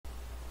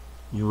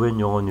UN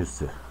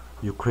영어뉴스,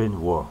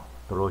 Ukraine war,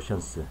 the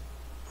Russians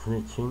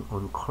snitching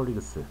on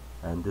colleagues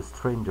and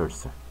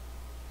strangers.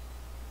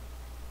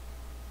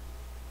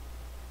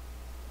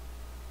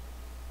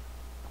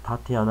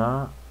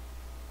 타티아나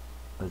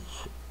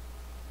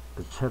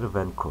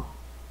체르벤코,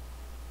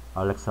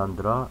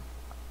 Alexandra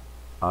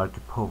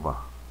Arkhipova,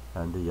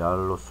 and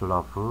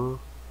Yaroslav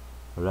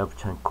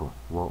Levchenko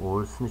were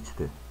all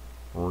snitched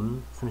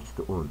on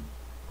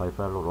by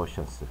fellow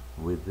Russians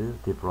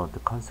with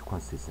different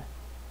consequences.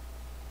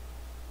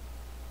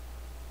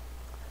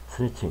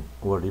 Snitching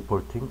or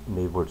reporting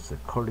neighbors,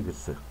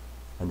 colleagues,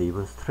 and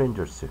even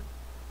strangers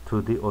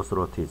to the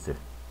authorities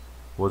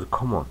was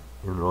common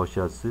in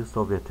Russia's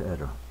Soviet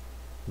era.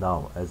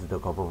 Now, as the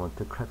government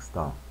cracks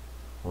down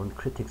on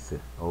critics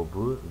of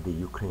the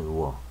Ukraine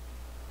war,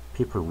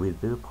 people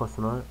with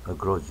personal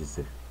grudges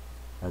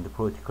and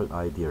political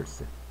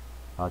ideas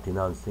are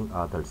denouncing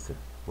others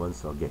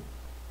once again.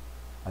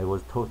 I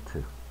was taught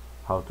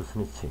how to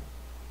snitch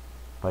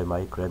by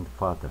my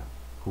grandfather,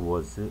 who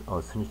was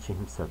a snitch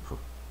himself,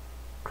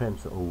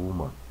 claims a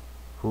woman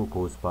who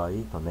goes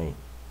by the name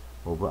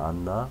of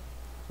Anna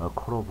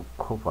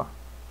Korobkova.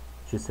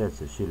 She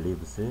says she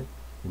lives in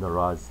a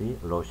large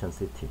Russian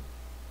city,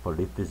 but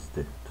refused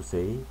to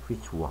say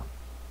which one.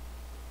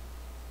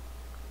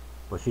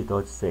 But she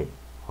does say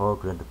her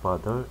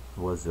grandfather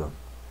was an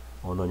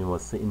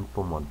anonymous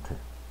informant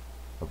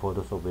for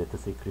the Soviet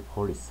secret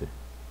police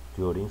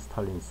during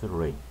Stalin's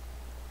reign,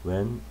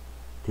 when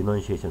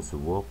denunciations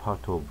were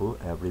part of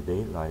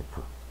everyday life,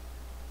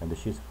 and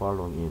she is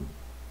following in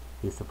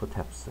his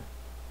footsteps.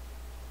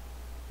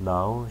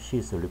 Now she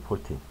is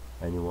reporting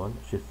anyone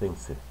she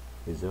thinks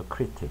is a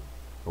critic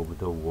of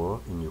the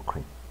war in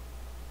Ukraine.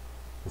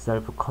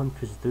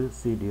 Self-confused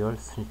serial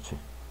snitch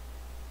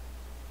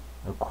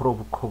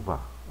Korobkova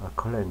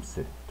claims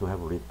to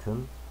have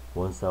written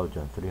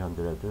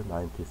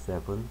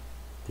 1,397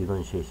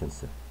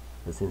 denunciations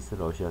since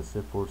Russia's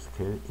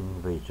full-scale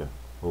invasion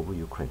of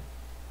Ukraine.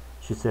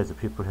 She says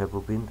people have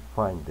been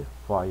fined,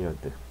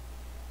 fired,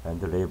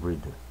 and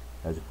labeled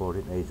as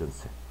foreign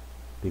agents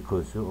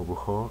because of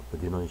her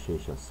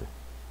denunciations.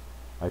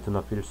 I do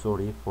not feel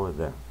sorry for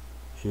them,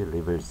 she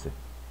reveals.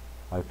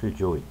 I feel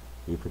joy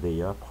if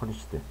they are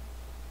punished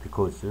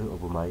because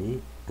of my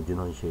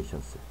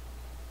denunciations.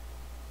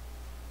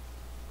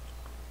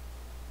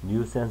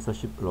 New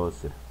censorship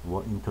laws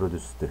were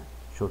introduced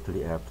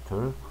shortly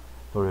after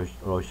the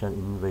Russian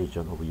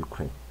invasion of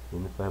Ukraine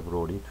in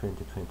February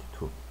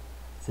 2022.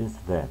 Since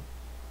then,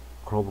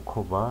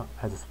 Korobkova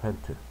has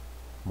spent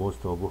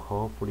most of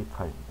her free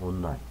time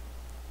online,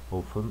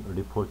 often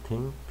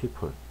reporting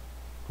people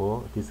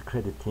for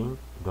discrediting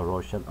the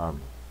Russian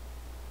army,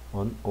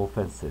 an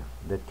offense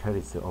that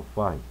carries a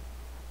fine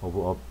of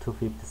up to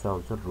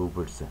 50,000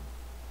 rubles,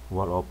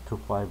 or up to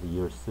 5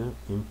 years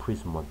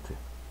imprisonment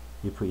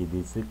if it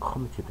is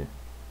committed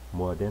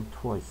more than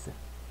twice.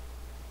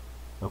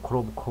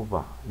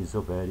 Korobkova is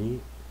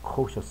very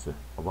cautious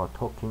about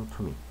talking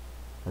to me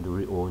and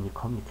will only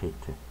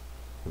communicate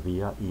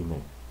via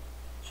email.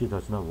 She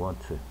does not want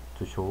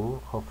to show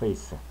her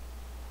face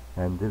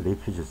and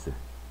refuses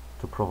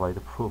to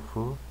provide proof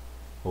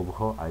of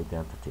her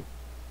identity.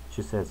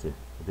 She says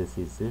this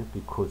is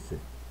because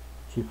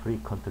she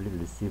frequently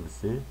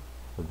receives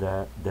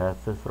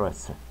death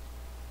threats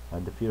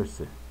and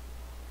fears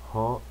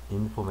her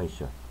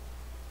information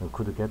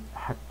could get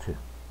hacked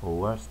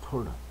or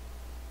stolen.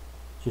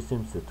 She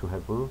seems to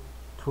have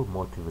two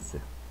motives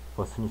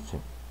for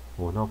snitching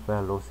on her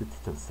fellow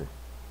citizens.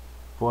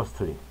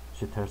 Firstly,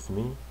 she tells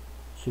me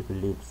she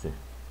believes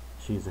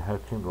she is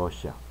helping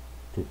Russia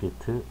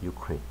defeat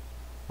Ukraine,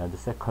 and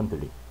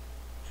secondly,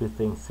 she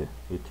thinks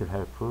it will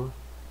help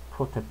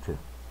protect her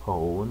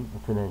own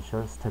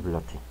financial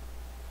stability.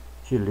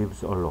 She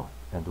lives alone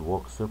and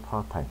works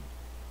part-time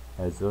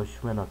as a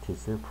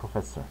humanities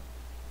professor,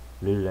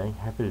 relying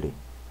heavily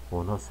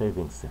on her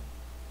savings.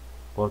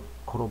 But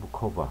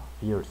Korobkova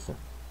fears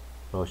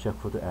Russia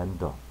could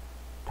end up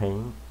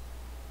paying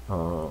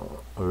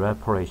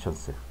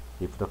reparations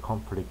if the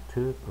conflict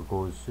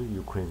goes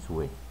Ukraine's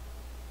way,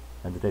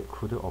 and that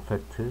could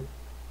affect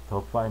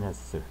the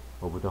finances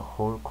of the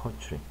whole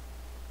country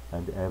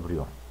and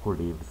everyone who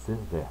lives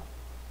there.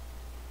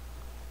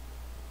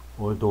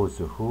 All those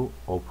who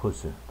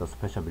oppose the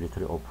special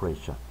military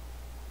operation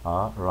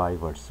are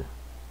rivals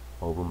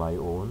of my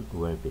own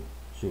well-being,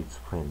 she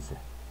explains.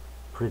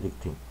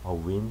 Predicting a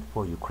win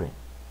for Ukraine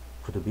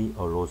could be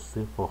a loss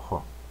for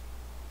her.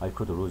 I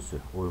could lose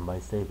all my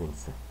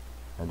savings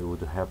and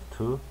would have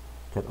to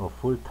get a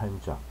full-time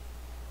job.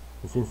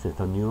 Since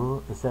the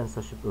new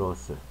censorship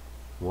laws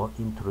were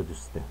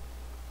introduced,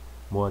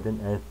 more than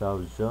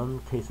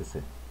 8,000 cases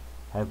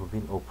have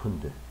been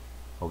opened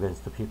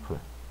against people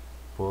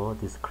for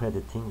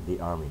discrediting the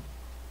army,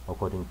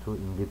 according to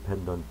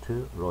independent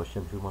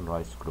Russian human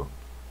rights group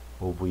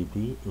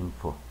OVD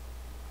Info.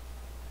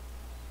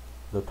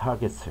 The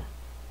targets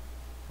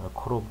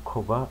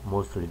Korobkova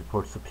mostly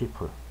reports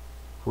people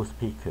who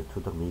speak to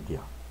the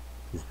media,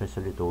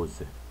 especially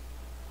those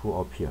who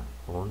appear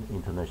on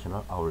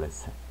international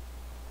outlets.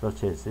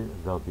 such as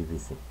the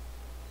BBC.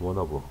 One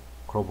of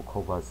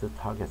Korobukova's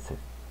targets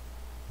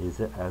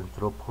is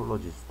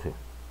anthropologist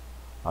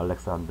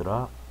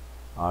Alexandra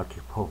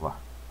Arkhipova.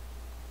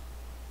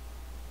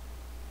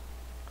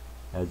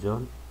 As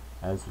an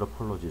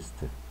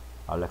anthropologist,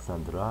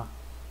 Alexandra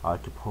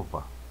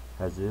Arkhipova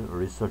has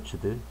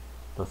researched the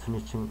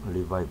snitching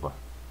revival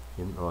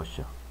in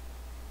Russia.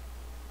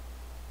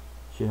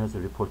 She has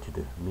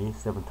reported me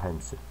 7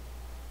 times,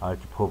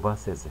 Arkhipova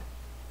says.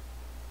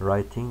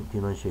 Writing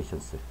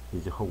denunciations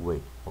is her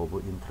way of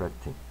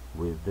interacting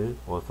with the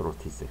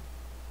authorities.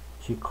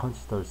 She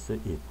considers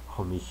it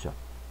her mission.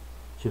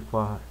 She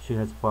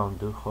has found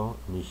her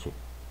niche.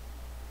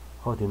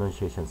 Her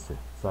denunciations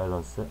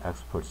silence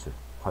experts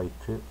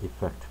quite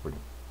effectively,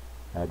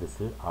 adds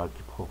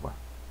Arkhipova,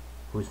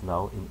 who is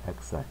now in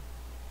exile,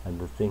 and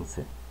thinks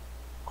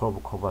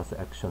Korobukova's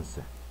actions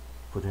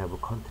would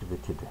have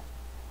contributed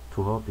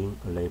to her being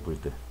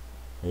labeled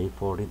a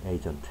foreign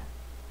agent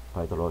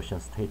by the Russian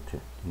state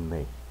in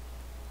May.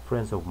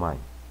 Friends of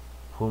mine,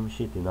 whom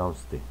she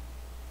denounced,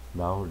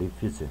 now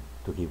refuse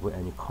to give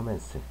any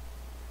comments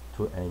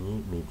to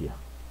any media.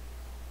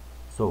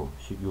 So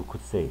you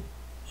could say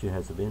she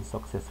has been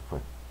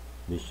successful.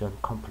 Mission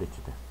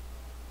completed.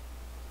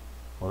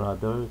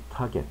 Another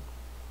target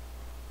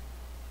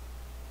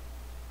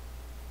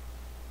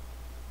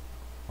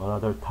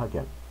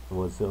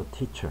was a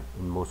teacher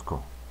in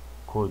Moscow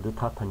called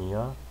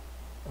Tatania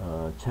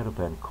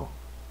Cherebenko.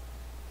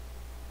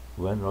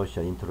 When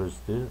Russia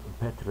introduced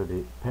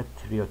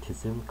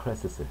patriotism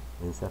classes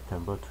in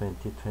September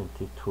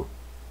 2022,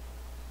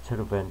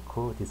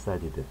 Cherebenko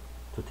decided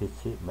to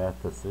teach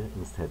maths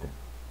instead.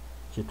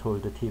 She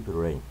told TV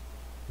Rain,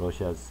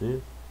 Russia's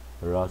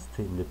last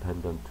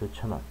independent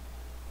channel,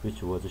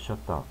 which was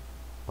shut down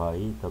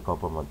by the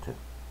government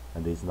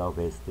and is now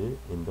based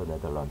in the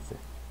Netherlands.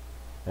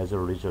 As a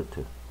result,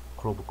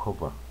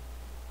 Korobukova,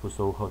 who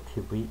saw her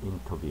TV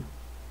interview,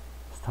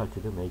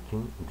 started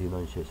making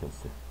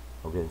denunciations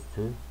against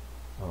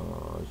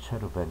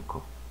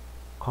Cherebenko,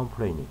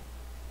 complaining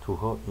to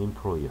her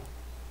employer,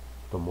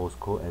 the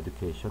Moscow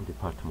Education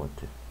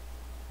Department,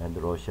 and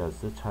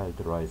Russia's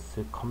Child Rights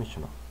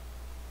Commissioner.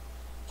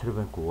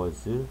 Cherebenko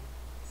was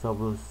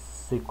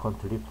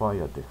subsequently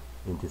fired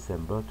in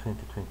December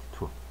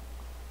 2022.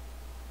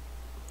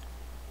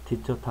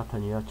 Teacher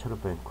Tatania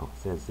Cherebenko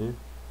says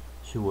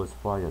she was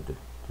fired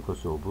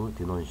because of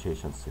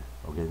denunciations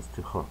against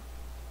her.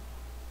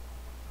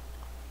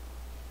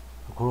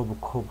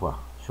 Korobukova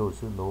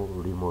shows no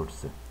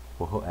remorse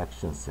for her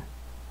actions.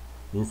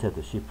 Instead,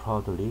 she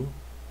proudly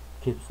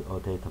keeps a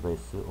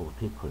database of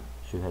people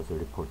she has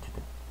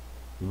reported,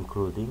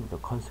 including the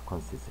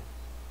consequences.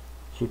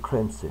 She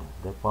claims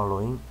that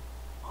following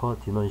her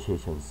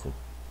denunciations,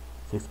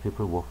 6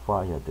 people were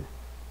fired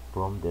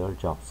from their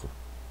jobs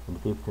and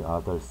 15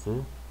 others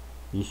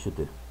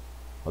issued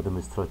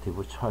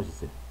administrative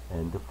charges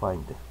and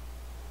fined.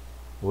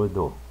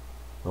 Although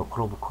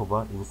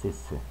Korobukova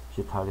insists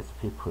she targets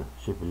people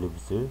she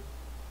believes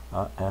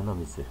are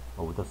enemies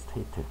of the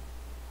state,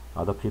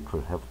 other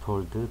people have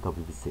told the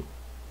BBC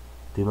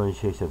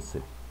denunciations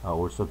are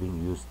also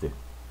being used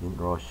in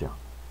Russia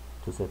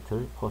to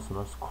settle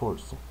personal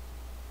scores.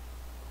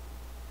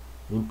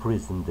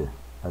 Imprisoned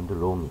and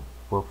longing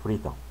for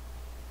freedom,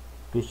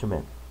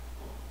 fisherman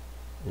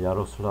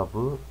Yaroslav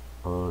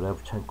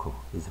Levchenko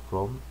is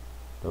from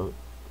the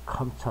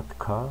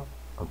Kamchatka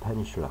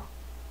Peninsula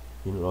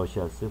in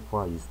Russia's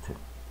Far East,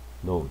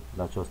 known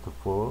not just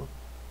for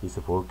its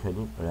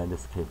volcanic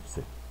landscapes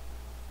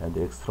and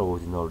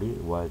extraordinary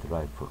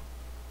wildlife,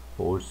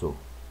 but also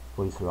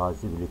for its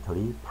large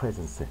military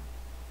presence.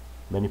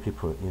 Many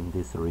people in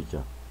this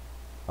region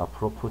are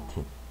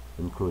pro-Putin,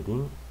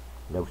 including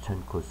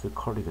Levchenko's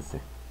colleagues.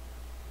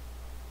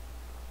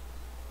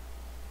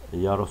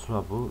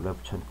 Yaroslav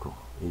Levchenko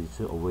is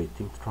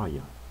awaiting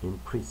trial in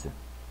prison.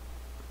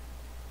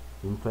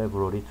 In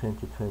February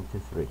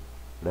 2023,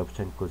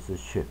 Levchenko's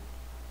ship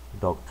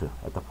docked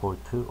at the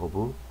port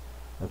of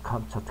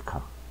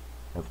Kamchatka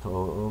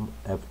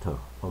after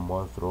a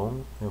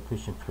month-long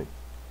fishing trip.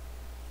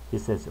 He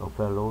says a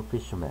fellow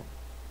fisherman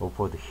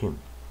offered him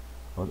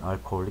an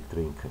alcoholic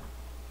drink,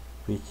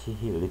 which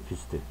he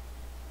refused.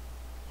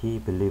 He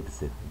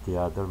believes the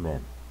other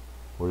man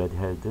already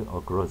held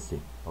a grudge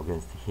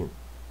against him,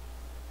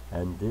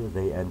 and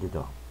they ended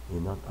up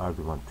in an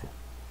argument.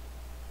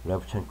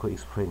 Levchenko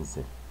explains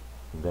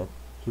that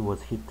he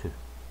was hit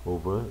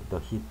over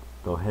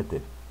the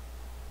head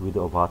with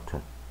a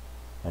bottle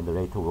and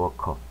later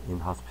woke up in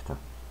hospital.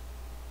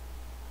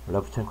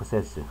 Levchenko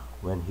says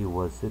when he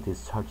was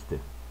discharged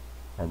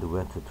and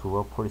went to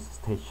a police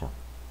station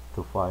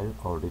to file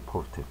a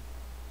report,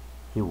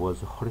 he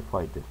was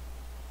horrified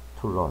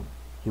to learn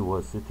he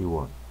was the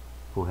one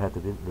who had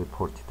been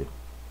reported,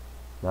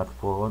 not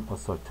for an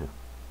assault,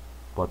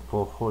 but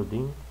for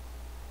holding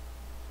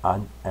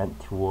an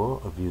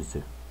anti-war abuse.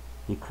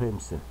 He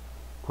claims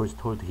police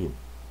told him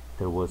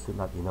there was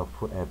not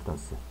enough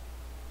evidence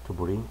to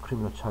bring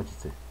criminal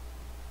charges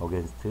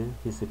against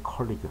his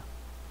colleague.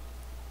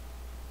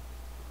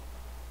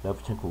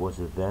 Levchenko was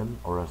then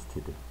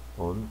arrested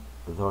on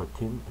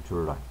 13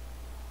 July.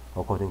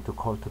 According to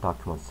court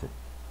documents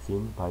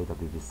seen by the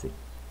BBC,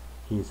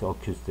 he is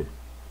accused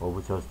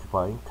of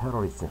justifying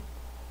terrorism,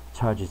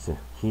 charges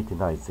he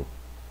denies,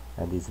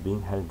 and is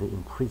being held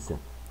in prison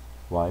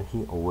while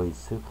he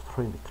awaits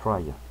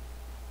trial.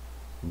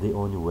 The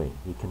only way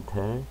he can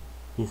tell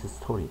his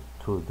story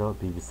to the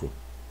BBC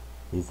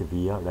is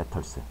via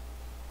letters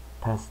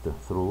passed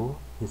through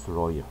his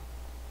lawyer.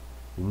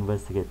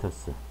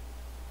 Investigators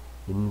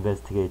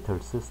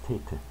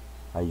state,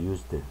 I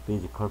used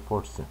physical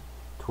force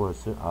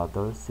towards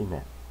other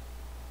seamen,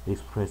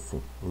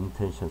 expressing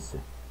intentions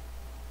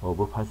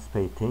of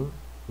participating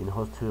in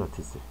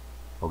hostilities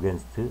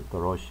against the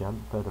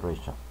Russian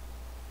Federation,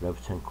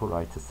 Levchenko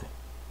writes.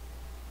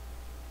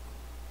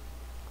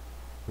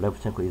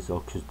 Levchenko is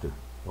accused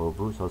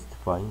of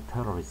justifying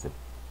terrorism,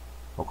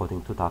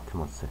 according to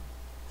documents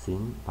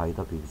seen by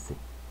the BBC,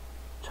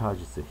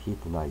 charges he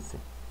denies.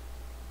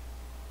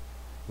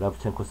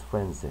 Levchenko's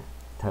friends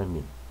tell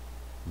me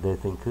they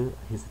think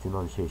his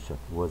denunciation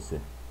was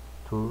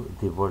to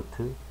divert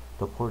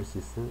the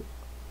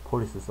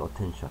police's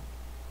attention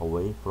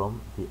away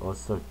from the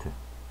assault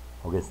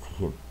against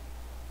him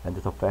and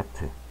the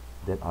fact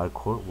that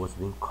alcohol was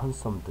being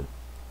consumed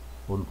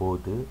on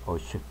board a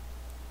ship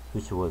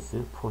which was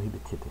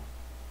prohibited.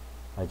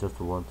 I just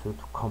want to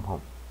come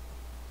home,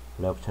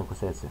 Levchenko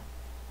says.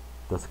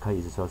 The sky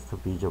is just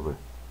visible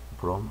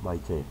from my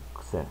jail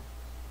cell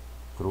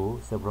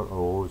through several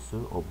rows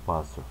of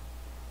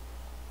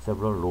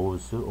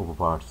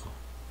bars,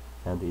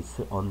 and it's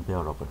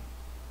unbearable,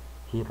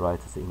 he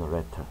writes in a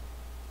letter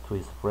to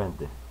his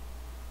friend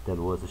that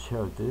was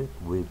shared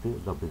with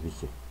the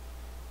BBC.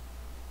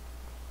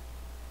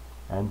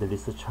 And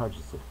these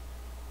charges,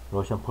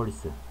 Russian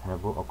police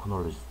have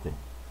acknowledged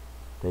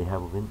they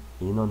have been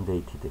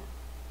inundated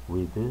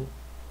with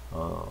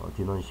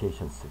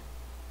denunciations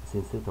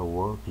since the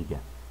war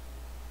began.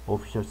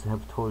 Officials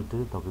have told the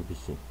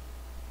BBC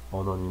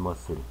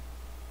anonymously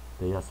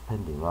they are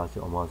spending large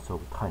amounts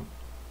of time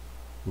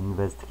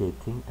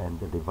investigating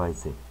and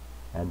revising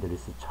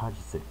endless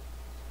charges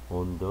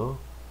on the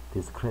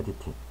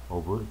discrediting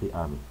of the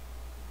army.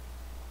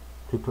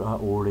 People are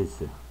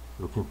always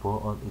looking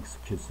for an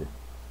excuse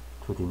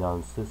to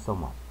denounce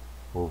someone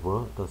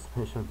over the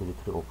special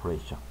military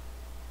operation,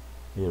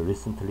 a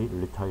recently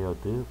retired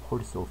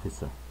police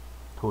officer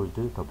told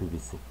the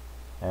BBC,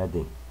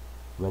 adding,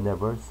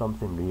 whenever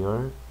something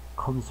real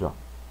comes up,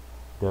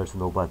 there's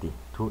nobody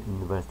to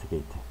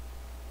investigate.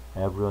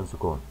 Everyone's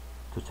gone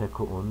to check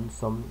on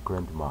some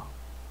grandma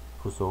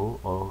who saw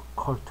a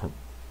curtain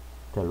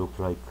that looked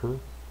like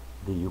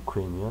the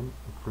Ukrainian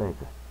flag.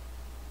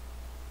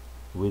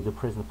 With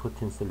President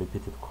Putin's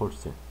repeated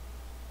calls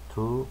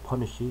to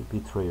punish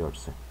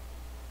betrayers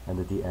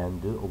and the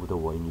end of the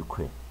war in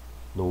Ukraine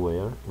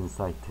nowhere in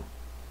sight,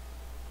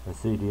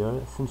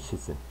 serial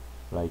snitches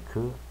like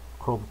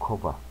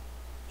Krovkova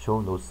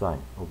show no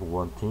sign of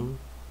wanting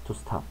to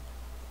stop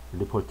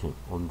reporting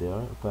on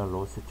their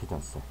fellow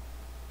citizens.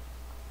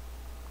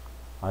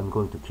 I'm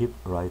going to keep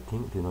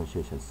writing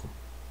denunciations,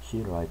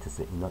 she writes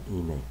in an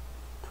email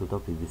to the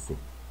BBC,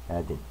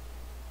 adding,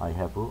 I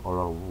have a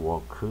lot of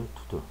work to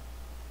do.